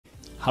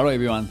Hello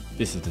everyone,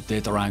 this is the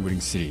Data Wrangling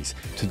series.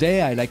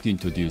 Today I'd like to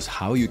introduce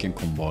how you can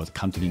convert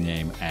country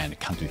name and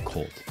country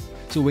code.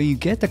 So when you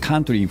get the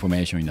country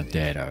information in the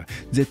data,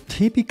 there are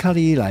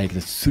typically like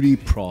the three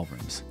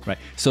problems, right?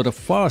 So the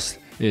first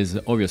is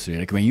obviously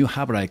like when you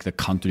have like the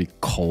country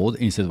code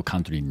instead of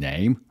country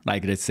name,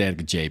 like let's say like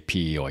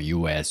JP or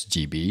US,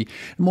 GB,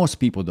 most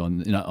people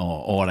don't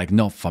or like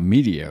not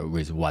familiar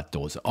with what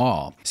those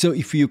are. So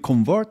if you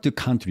convert to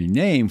country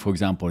name, for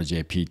example,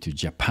 JP to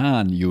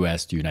Japan,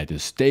 US to United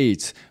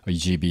States, or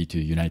GB to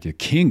United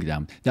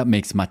Kingdom, that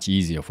makes much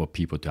easier for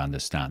people to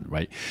understand,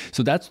 right?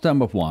 So that's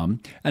number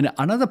one. And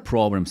another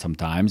problem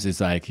sometimes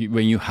is like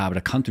when you have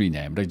the country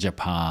name, like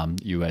Japan,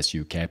 US,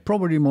 UK,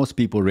 probably most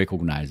people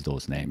recognize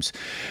those names.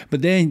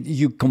 But then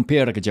you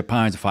compare like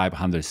Japan's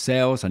 500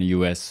 sales and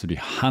US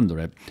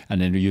 300, and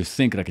then you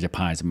think like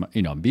Japan is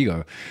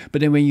bigger.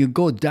 But then when you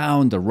go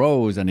down the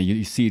rows and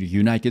you see the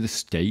United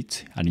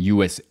States and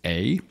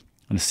U.S.A,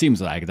 and it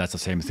seems like that's the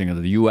same thing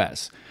as the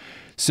U.S.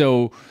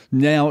 So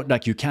now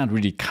like you can't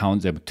really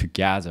count them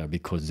together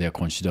because they're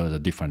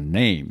considered different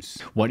names.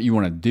 What you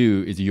want to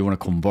do is you want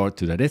to convert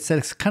to that. Let's say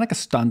it's kind of like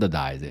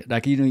standardize it,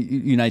 like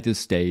United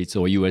States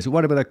or US,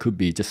 whatever that could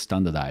be, just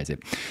standardize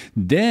it.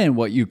 Then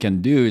what you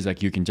can do is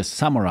like you can just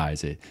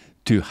summarize it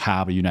to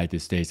have the United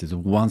States as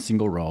one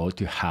single row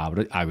to have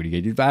the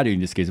aggregated value,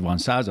 in this case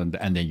 1,000,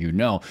 and then you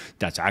know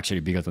that's actually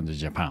bigger than the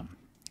Japan.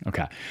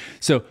 Okay,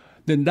 so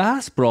the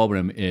last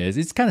problem is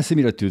it's kind of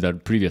similar to the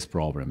previous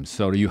problem.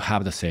 So you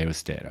have the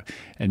sales data,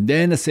 and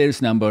then the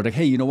sales number, like,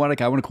 hey, you know what?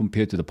 Like I want to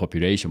compare to the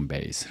population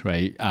base,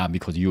 right?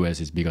 Because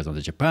US is bigger than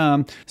the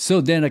Japan. So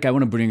then like I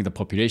want to bring the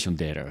population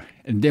data,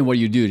 and then what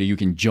you do is you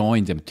can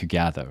join them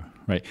together,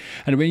 right?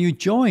 And when you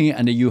join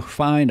and you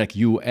find like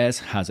US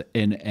has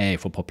NA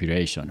for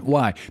population.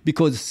 Why?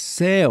 Because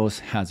sales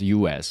has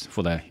US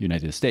for the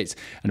United States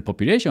and the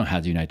population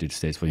has United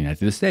States for the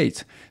United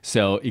States.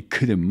 So it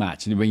couldn't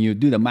match. And when you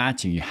do the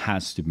matching, it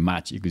has to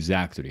match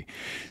exactly.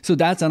 So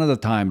that's another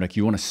time like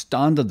you want to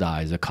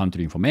standardize the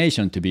country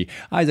information to be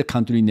either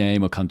country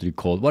name or country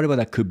code, whatever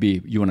that could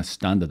be, you want to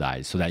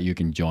standardize so that you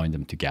can join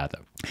them together.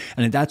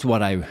 And that's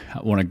what I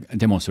want to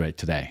demonstrate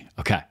today.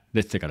 Okay,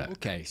 let's take a look.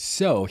 Okay,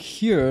 so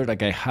here,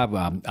 like I have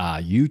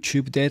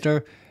YouTube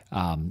data.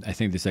 I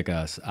think this is like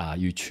a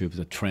YouTube's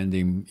a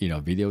trending,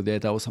 video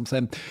data or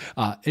something.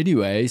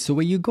 Anyway, so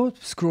when you go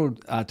scroll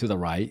to the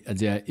right,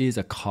 there is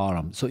a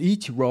column. So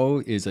each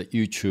row is a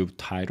YouTube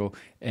title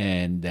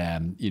and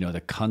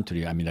the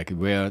country. I mean, like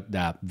where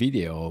that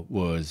video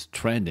was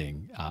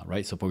trending,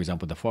 right? So for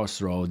example, the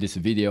first row, this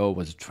video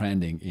was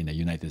trending in the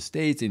United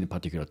States in a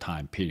particular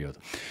time period.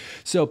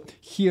 So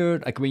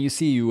here, like when you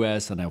see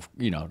US and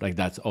like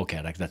that's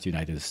okay, like that's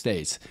United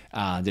States.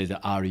 There's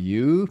a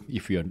RU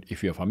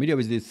if you're familiar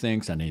with these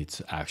things, and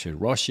it's actually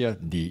Russia.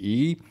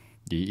 DE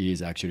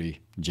is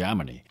actually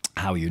Germany.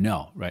 How you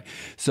know, right?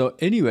 So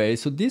anyway,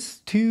 so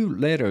these two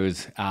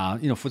letters,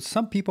 for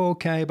some people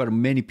okay, but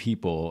many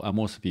people,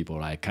 most people,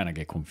 like kind of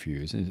get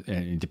confused.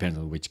 It depends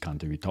on which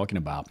country we're talking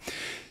about.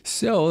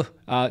 So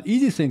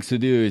easy things to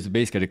do is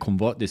basically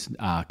convert this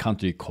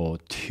country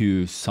code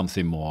to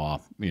something more,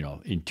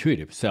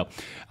 intuitive. So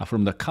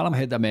from the column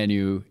header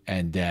menu,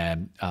 and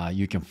then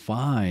you can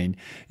find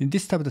in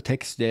this type of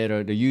text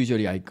data.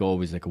 Usually I go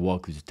with like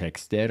work with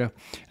text data,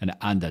 and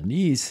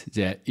underneath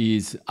there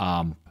is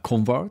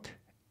convert.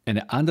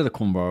 And under the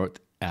convert,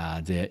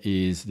 there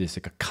is this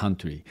like a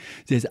country.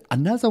 There's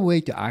another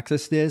way to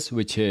access this,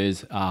 which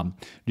is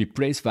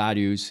replace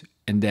values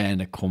and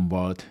then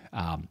convert,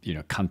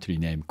 country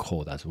name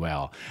code as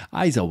well.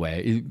 Either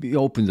way, it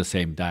opens the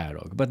same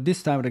dialog. But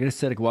this time, like I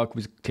said, work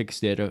with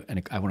text data,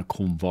 and I want to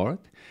convert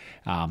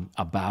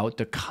about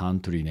the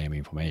country name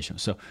information.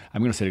 So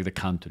I'm going to select the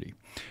country,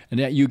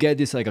 and then you get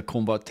this like a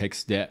convert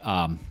text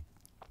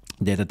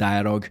data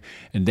dialog.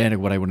 And then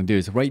what I want to do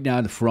is right now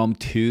the from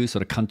to, so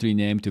the country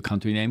name to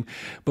country name.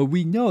 But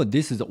we know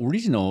this is the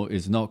original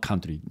is not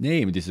country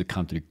name, this is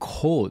country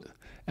code.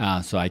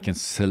 So I can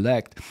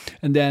select.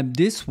 And then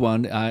this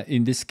one,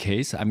 in this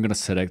case, I'm going to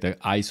select the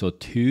ISO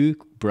 2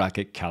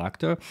 bracket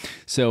character.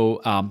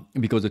 So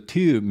because the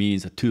 2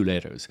 means 2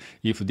 letters.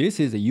 If this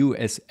is a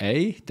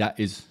USA, that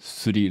is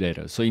 3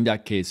 letters. So in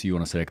that case, you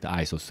want to select the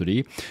ISO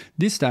 3.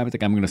 This time, I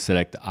think I'm going to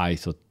select the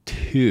ISO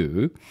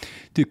 2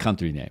 to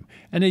country name.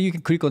 And then you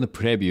can click on the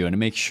preview and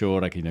make sure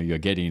like you're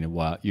getting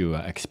what you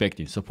are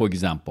expecting. So for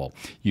example,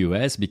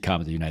 US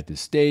becomes the United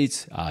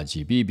States,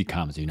 GB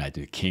becomes the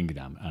United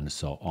Kingdom, and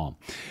so on.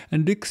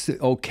 And looks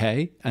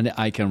okay. And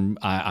I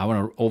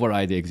want to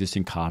override the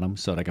existing column.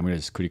 So like I'm going to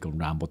just click on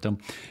run button,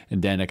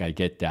 and then like I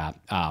get that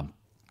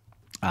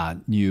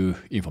new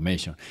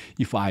information.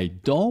 If you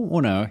don't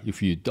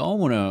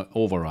wanna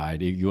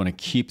override it, you wanna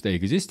keep the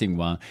existing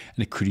one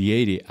and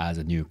create it as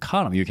a new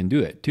column, you can do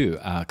it too.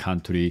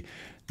 Country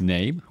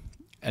name,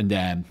 and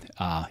then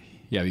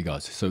here we go.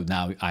 So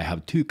now I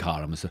have 2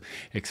 columns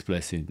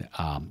expressing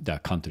the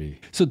country.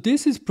 So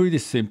this is pretty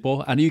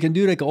simple, and you can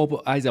do like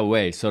either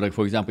way. So like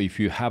for example, if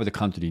you have the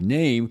country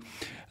name,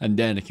 and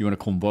then if you want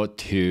to convert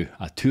to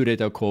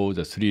 2-letter codes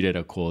or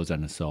 3-letter codes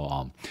and so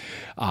on.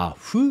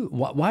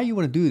 Why you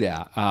want to do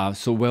that?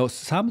 Well,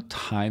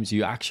 sometimes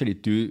you actually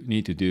do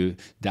need to do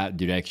that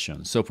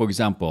direction. So for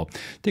example,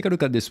 take a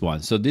look at this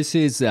one. So this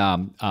is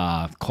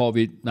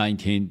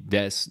COVID-19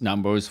 death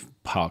numbers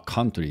per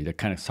country, that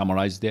kind of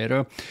summarized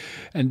data.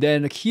 And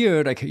then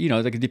here,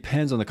 it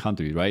depends on the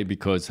country, right?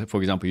 Because,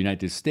 for example,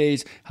 United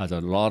States has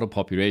a lot of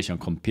population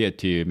compared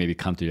to maybe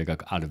country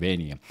like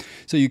Albania.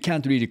 So you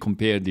can't really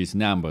compare these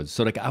numbers.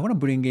 So I want to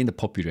bring in the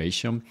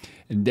population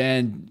and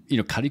then,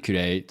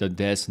 calculate the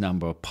death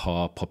number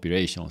per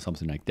population or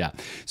something like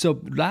that.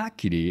 So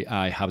luckily,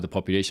 I have the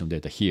population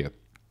data here.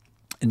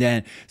 And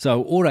then,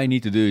 so all I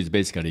need to do is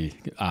basically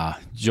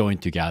join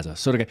together.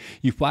 So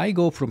if I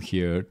go from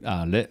here,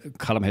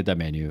 column header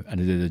menu, and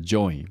then the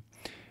join,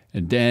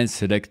 and then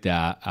select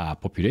the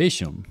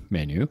population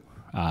menu,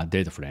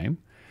 data frame,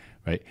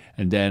 right?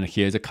 And then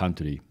here's a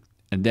country.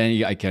 And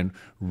then I can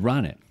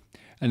run it.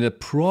 And the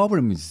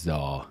problem is,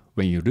 though,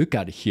 when you look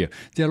at here,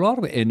 there are a lot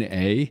of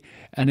NA,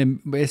 and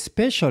then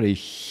especially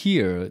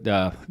here,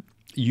 the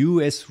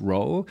U.S.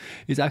 row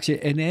is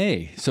actually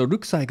NA. So it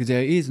looks like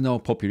there is no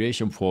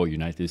population for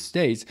United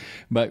States.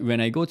 But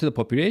when I go to the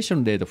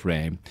population data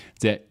frame,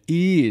 there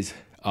is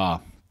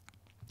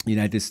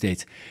United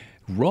States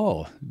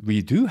row.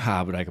 We do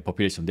have a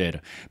population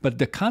data. But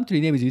the country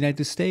name is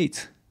United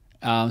States.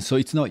 So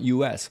it's not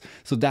US.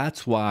 So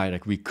that's why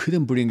we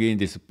couldn't bring in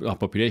this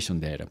population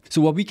data. So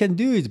what we can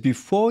do is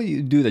before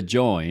you do the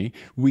join,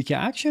 we can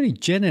actually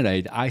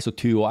generate ISO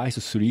 2 or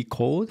ISO 3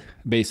 code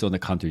based on the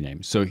country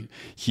name. So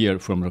here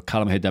from the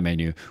column header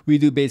menu, we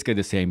do basically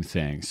the same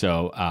thing.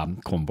 So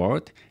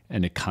convert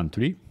and a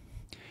country.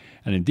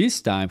 And then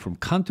this time from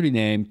country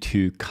name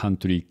to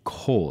country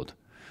code,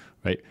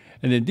 right?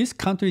 And then this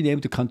country name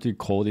to country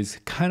code is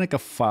kind of like a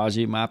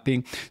fuzzy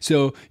mapping.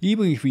 So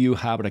even if you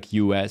have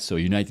US or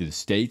United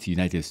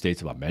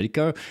States of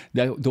America,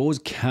 those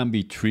can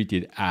be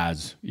treated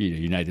as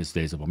United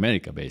States of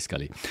America,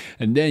 basically.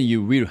 And then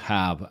you will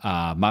have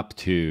map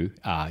to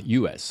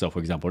US. So for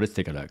example, let's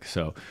take a look.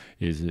 So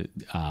is it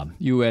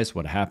US,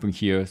 what happened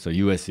here? So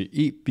US,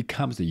 it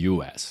becomes the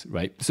US,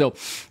 right? So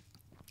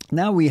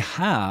now we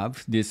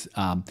have this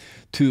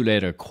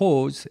 2-letter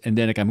codes, and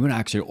then I'm going to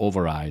actually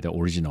override the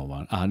original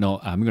one. No,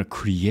 I'm going to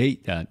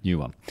create a new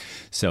one.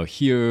 So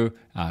here,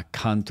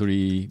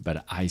 country,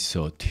 but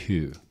ISO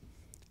 2.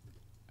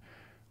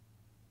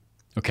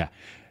 Okay.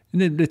 And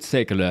then let's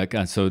take a look.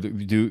 And so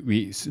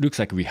looks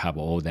like we have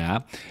all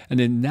that. And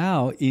then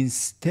now,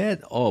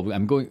 instead of,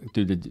 I'm going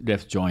to the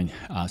left join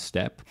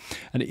step.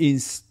 And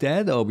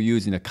instead of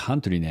using a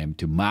country name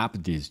to map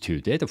these two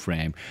data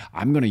frame,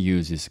 I'm going to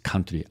use this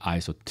country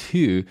ISO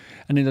 2.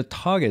 And then the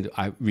target,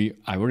 I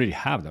already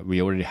have that.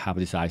 We already have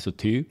this ISO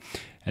 2.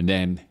 And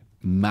then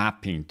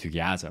matching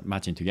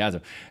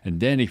together. And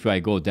then if I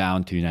go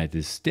down to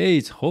United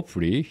States,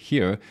 hopefully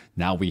here,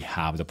 now we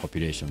have the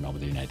population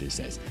of the United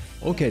States.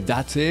 Okay,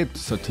 that's it.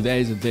 So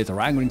today's data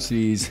wrangling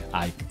series,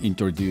 I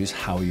introduced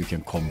how you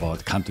can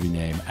convert country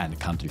name and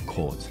country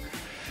codes.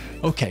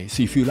 Okay,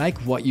 so if you like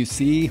what you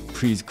see,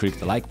 please click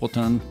the like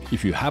button.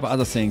 If you have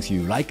other things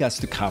you'd like us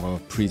to cover,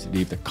 please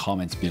leave the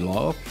comments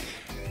below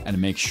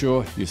and make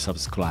sure you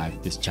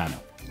subscribe this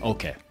channel.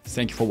 Okay,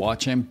 thank you for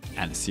watching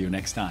and see you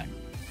next time.